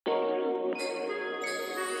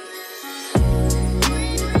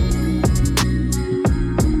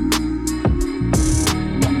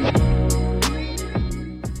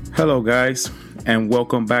Hello, guys, and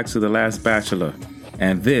welcome back to The Last Bachelor.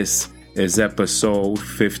 And this is episode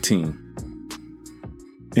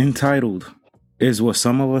 15. Entitled is what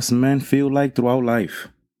some of us men feel like throughout life.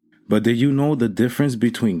 But did you know the difference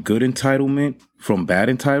between good entitlement from bad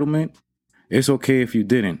entitlement? It's okay if you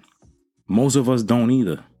didn't. Most of us don't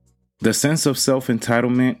either. The sense of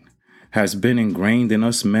self-entitlement has been ingrained in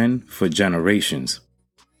us men for generations.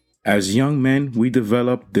 As young men, we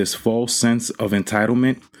develop this false sense of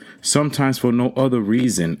entitlement, sometimes for no other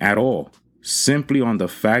reason at all, simply on the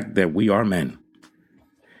fact that we are men.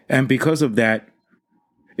 And because of that,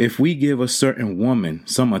 if we give a certain woman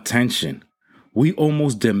some attention, we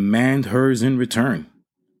almost demand hers in return.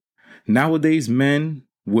 Nowadays, men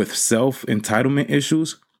with self-entitlement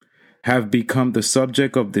issues have become the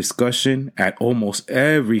subject of discussion at almost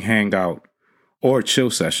every hangout or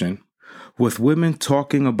chill session, with women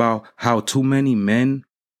talking about how too many men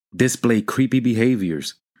display creepy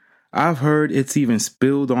behaviors. I've heard it's even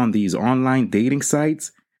spilled on these online dating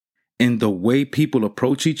sites in the way people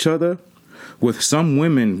approach each other, with some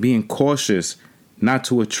women being cautious not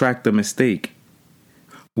to attract a mistake.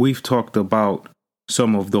 We've talked about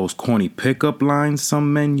some of those corny pickup lines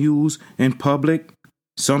some men use in public.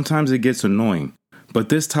 Sometimes it gets annoying, but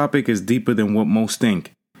this topic is deeper than what most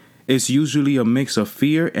think. It's usually a mix of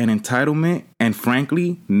fear and entitlement, and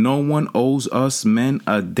frankly, no one owes us men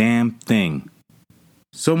a damn thing.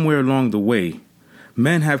 Somewhere along the way,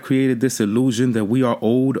 men have created this illusion that we are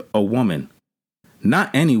owed a woman.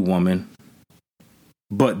 Not any woman,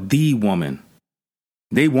 but the woman.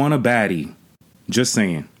 They want a baddie. Just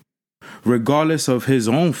saying. Regardless of his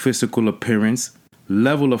own physical appearance,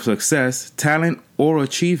 level of success, talent, or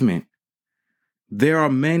achievement. There are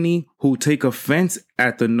many who take offense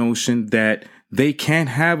at the notion that they can't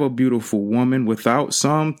have a beautiful woman without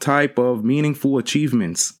some type of meaningful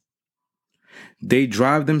achievements. They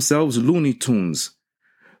drive themselves Looney Tunes,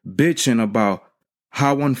 bitching about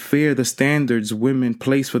how unfair the standards women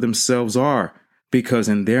place for themselves are, because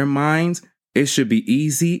in their minds, it should be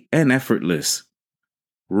easy and effortless.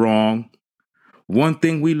 Wrong. One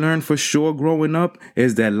thing we learned for sure growing up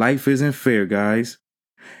is that life isn't fair, guys.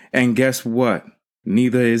 And guess what?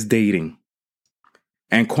 Neither is dating.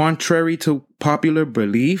 And contrary to popular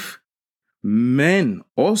belief, men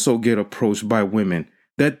also get approached by women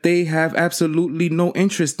that they have absolutely no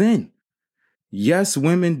interest in. Yes,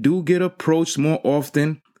 women do get approached more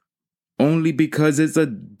often, only because it's a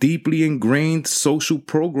deeply ingrained social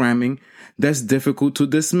programming that's difficult to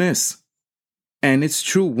dismiss. And it's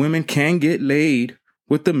true, women can get laid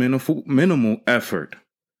with the minimal effort.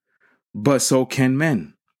 But so can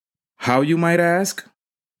men. How, you might ask?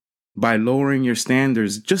 By lowering your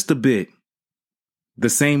standards just a bit. The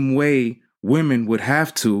same way women would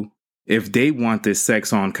have to if they wanted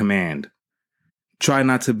sex on command. Try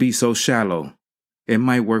not to be so shallow. It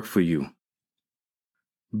might work for you.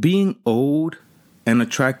 Being owed an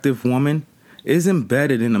attractive woman is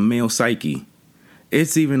embedded in the male psyche.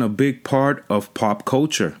 It's even a big part of pop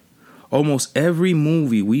culture. Almost every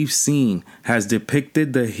movie we've seen has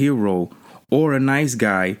depicted the hero or a nice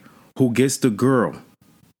guy who gets the girl.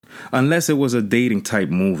 Unless it was a dating type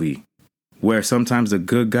movie, where sometimes the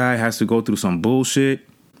good guy has to go through some bullshit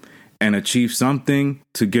and achieve something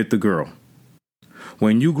to get the girl.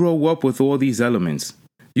 When you grow up with all these elements,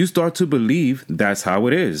 you start to believe that's how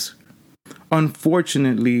it is.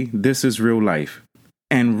 Unfortunately, this is real life.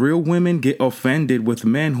 And real women get offended with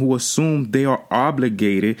men who assume they are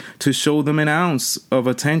obligated to show them an ounce of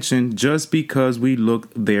attention just because we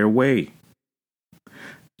look their way.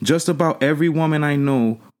 Just about every woman I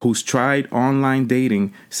know who's tried online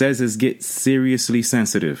dating says it gets seriously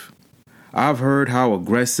sensitive. I've heard how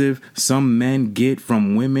aggressive some men get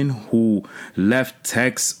from women who left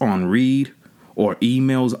texts unread or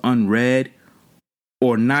emails unread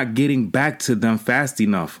or not getting back to them fast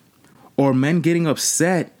enough. Or men getting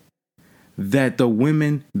upset that the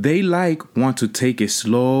women they like want to take it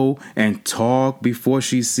slow and talk before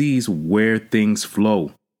she sees where things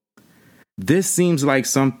flow. This seems like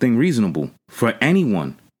something reasonable for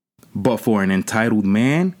anyone, but for an entitled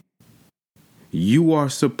man, you are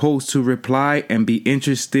supposed to reply and be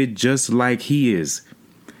interested just like he is.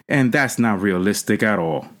 And that's not realistic at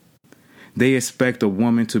all. They expect a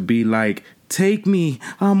woman to be like, "Take me,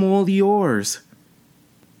 I'm all yours."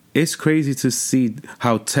 It's crazy to see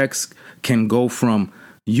how texts can go from,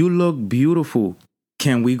 "You look beautiful,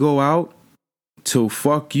 can we go out?" to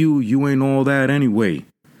 "Fuck you, you ain't all that anyway."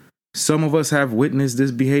 Some of us have witnessed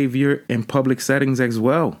this behavior in public settings as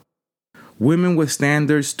well. Women with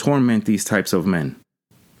standards torment these types of men.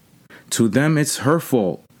 To them, it's her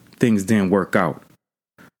fault things didn't work out.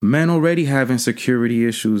 Men already have insecurity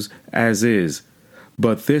issues as is,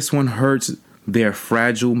 but this one hurts their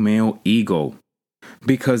fragile male ego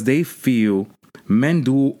because they feel men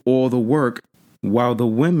do all the work while the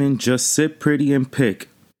women just sit pretty and pick.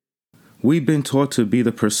 We've been taught to be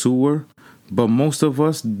the pursuer, but most of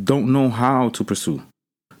us don't know how to pursue,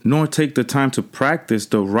 nor take the time to practice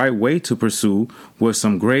the right way to pursue with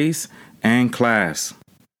some grace and class.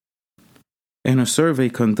 In a survey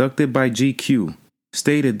conducted by GQ,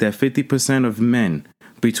 stated that 50% of men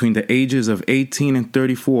between the ages of 18 and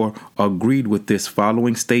 34 agreed with this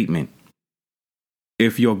following statement.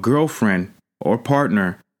 If your girlfriend or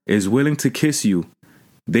partner is willing to kiss you,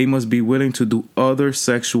 they must be willing to do other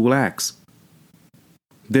sexual acts.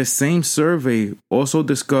 This same survey also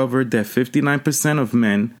discovered that 59% of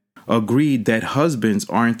men agreed that husbands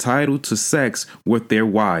are entitled to sex with their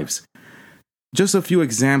wives. Just a few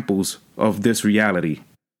examples of this reality.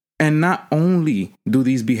 And not only do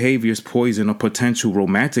these behaviors poison a potential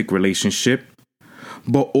romantic relationship,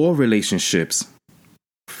 but all relationships.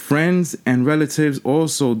 Friends and relatives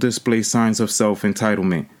also display signs of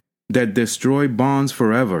self-entitlement that destroy bonds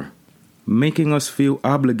forever, making us feel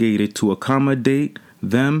obligated to accommodate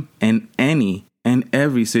them in any and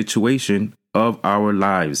every situation of our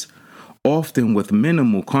lives, often with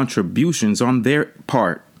minimal contributions on their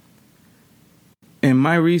part. In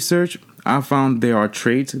my research, I found there are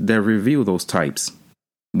traits that reveal those types.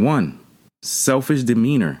 1. Selfish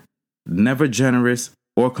demeanor, never generous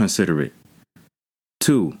or considerate.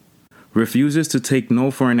 2. Refuses to take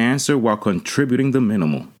no for an answer while contributing the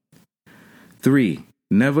minimal. 3.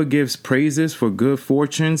 Never gives praises for good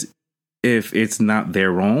fortunes if it's not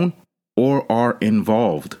their own or are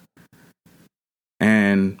involved.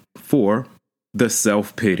 And 4. The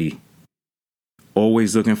self-pity.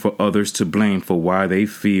 Always looking for others to blame for why they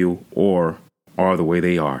feel or are the way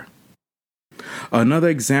they are. Another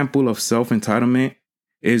example of self-entitlement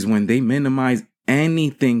is when they minimize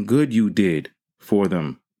anything good you did for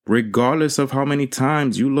them, regardless of how many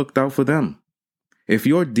times you looked out for them. If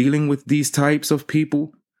you're dealing with these types of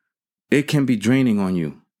people, it can be draining on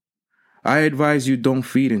you. I advise you don't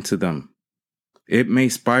feed into them. It may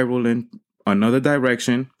spiral in another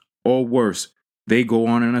direction, or worse, they go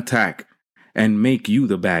on an attack and make you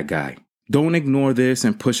the bad guy. Don't ignore this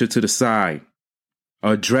and push it to the side.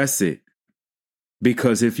 Address it.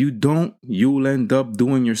 Because if you don't, you'll end up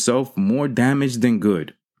doing yourself more damage than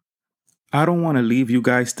good. I don't want to leave you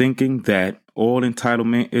guys thinking that all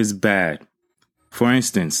entitlement is bad. For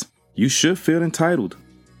instance, you should feel entitled.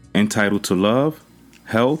 Entitled to love,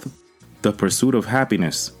 health, the pursuit of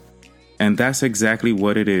happiness. And that's exactly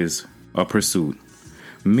what it is, a pursuit.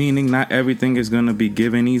 Meaning not everything is going to be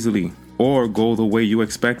given easily or go the way you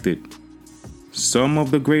expected. Some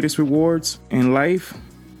of the greatest rewards in life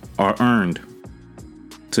are earned.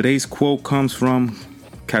 Today's quote comes from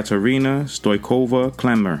Katerina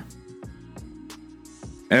Stoikova-Klemmer.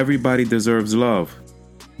 Everybody deserves love,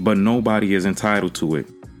 but nobody is entitled to it.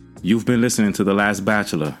 You've been listening to The Last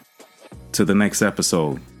Bachelor. To the next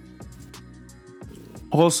episode.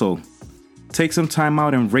 Also, take some time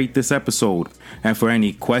out and rate this episode. And for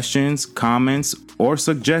any questions, comments, or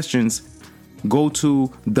suggestions, go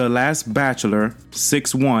to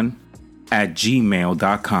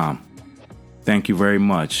thelastbachelor61@gmail.com. Thank you very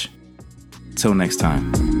much. Till next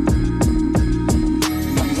time.